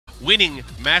winning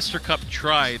Master Cup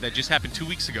try that just happened 2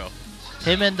 weeks ago.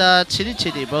 Him and Chitty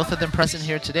Chitty, both of them present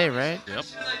here today, right? Yep.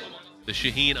 The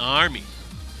Shaheen Army.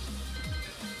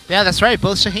 Yeah, that's right.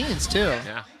 Both Shaheens, too.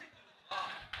 Yeah.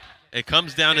 It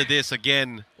comes down to this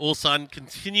again. Ulsan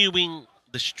continuing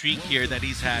the streak here that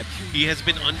he's had. He has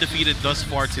been undefeated thus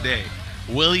far today.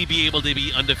 Will he be able to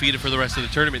be undefeated for the rest of the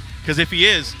tournament? Because if he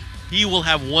is, he will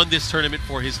have won this tournament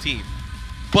for his team.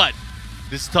 But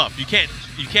this is tough. You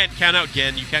can't count out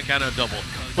Gen. You can't count out Double.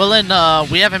 Well,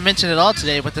 and we haven't mentioned it all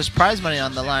today, but there's prize money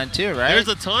on the line too, right? There's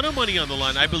a ton of money on the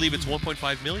line. I believe it's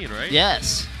 1.5 million, right?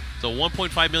 Yes. So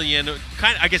 1.5 million,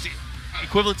 kind of, I guess,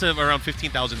 equivalent to around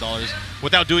 $15,000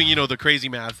 without doing, you know, the crazy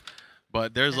math.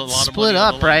 But there's a lot of money split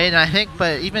up, right? And I think,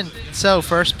 but even so,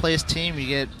 first place team, you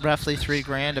get roughly $3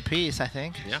 grand a piece, I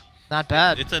think. Yeah. Not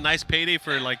bad. It's a nice payday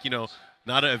for, like, you know,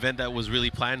 not an event that was really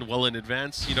planned well in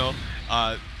advance, you know.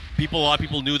 A lot of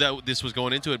people knew that this was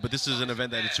going into it, but this is an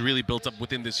event that it's really built up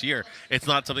within this year. It's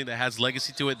not something that has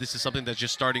legacy to it. This is something that's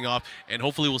just starting off, and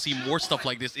hopefully we'll see more stuff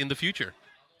like this in the future.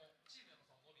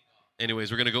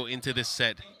 Anyways, we're going to go into this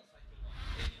set.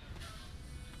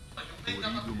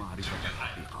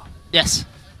 Yes.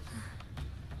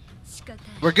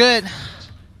 We're good.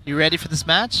 You ready for this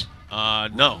match?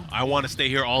 No. I want to stay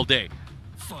here all day.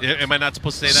 Am I not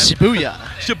supposed to say that? Shibuya.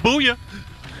 Shibuya.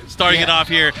 Starting it off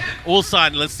here.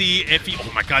 Ulsan, let's see if he...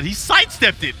 Oh, my God. He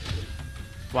sidestepped it.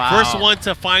 Wow. First one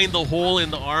to find the hole in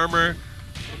the armor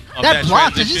of that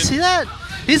block, transition. did you see that?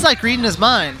 He's like reading his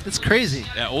mind. It's crazy.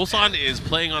 Yeah, Ulsan is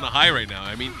playing on a high right now.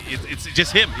 I mean, it's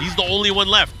just him. He's the only one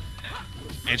left.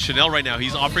 And Chanel right now,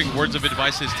 he's offering words of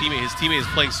advice to his teammate. His teammate is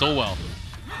playing so well.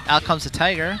 Out comes the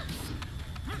Tiger.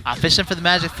 Fishing for the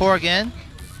Magic 4 again.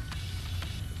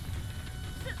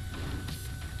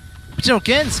 But you know,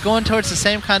 again, it's going towards the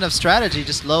same kind of strategy.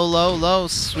 Just low, low, low,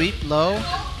 sweep, low.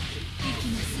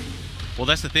 Well,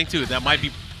 that's the thing, too. That might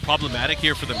be problematic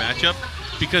here for the matchup.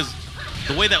 Because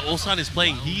the way that Ulsan is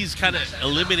playing, he's kind of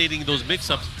eliminating those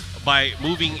mix-ups by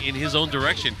moving in his own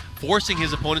direction, forcing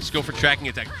his opponents to go for tracking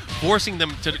attack, forcing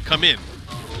them to come in.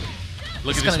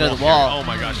 Look at this wall, wall. Oh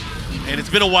my gosh. And it's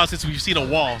been a while since we've seen a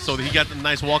wall, so he got the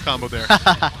nice wall combo there.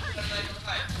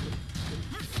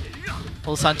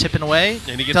 Ulsan chipping away.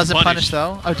 And he gets Doesn't punished. punish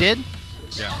though. Oh, did?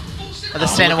 Yeah. The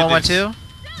standing 1-1-2.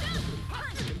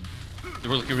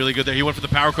 We're looking really good there. He went for the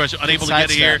power crush, unable to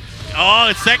get it here. Oh,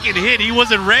 it's second hit. He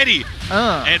wasn't ready.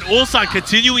 And Ulsan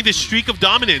continuing the streak of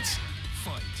dominance.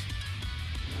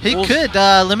 He could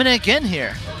eliminate again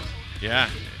here. Yeah,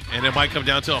 and it might come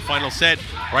down to a final set.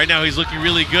 Right now he's looking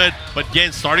really good, but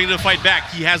again, starting to fight back.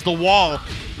 He has the wall.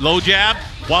 Low jab,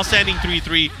 while standing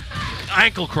 3-3,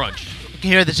 ankle crunch. You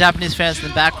can hear the Japanese fans in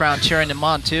the background cheering him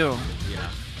on, too. Yeah,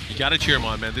 you got to cheer him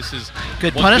on, man. This is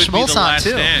good punish from Ulsan,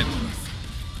 too. Stand.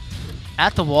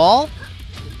 At the wall.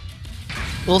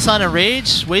 Ulsan in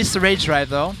rage. Wastes the rage drive,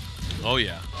 though. Oh,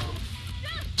 yeah.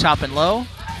 Chopping low.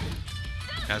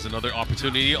 Has another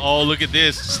opportunity. Oh, look at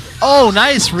this. Oh,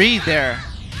 nice read there.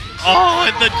 Oh,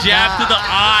 and the jab to the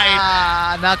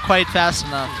eye. Not quite fast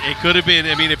enough. It could have been.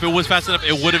 I mean, if it was fast enough,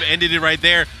 it would have ended it right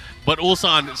there. But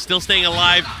Ulsan still staying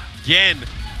alive. Again,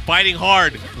 fighting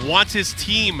hard. Wants his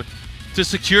team to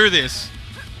secure this.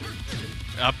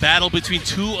 A battle between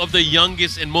two of the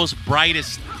youngest and most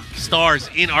brightest stars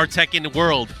in our Tekken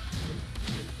world.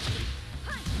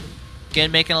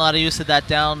 Again, making a lot of use of that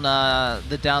down,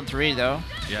 the down 3, though.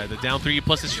 Yeah, the down 3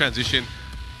 plus his transition.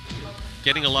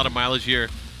 Getting a lot of mileage here.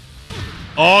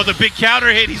 Oh, the big counter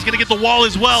hit. He's going to get the wall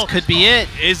as well. This could be it.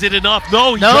 Is it enough?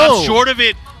 No, he dropped short of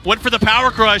it. Went for the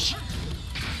power crush.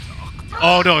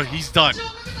 Oh, no, he's done.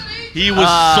 He was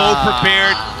so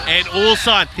prepared. And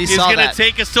Ulsan is going to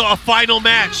take us to a final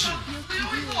match.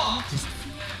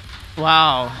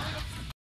 Wow.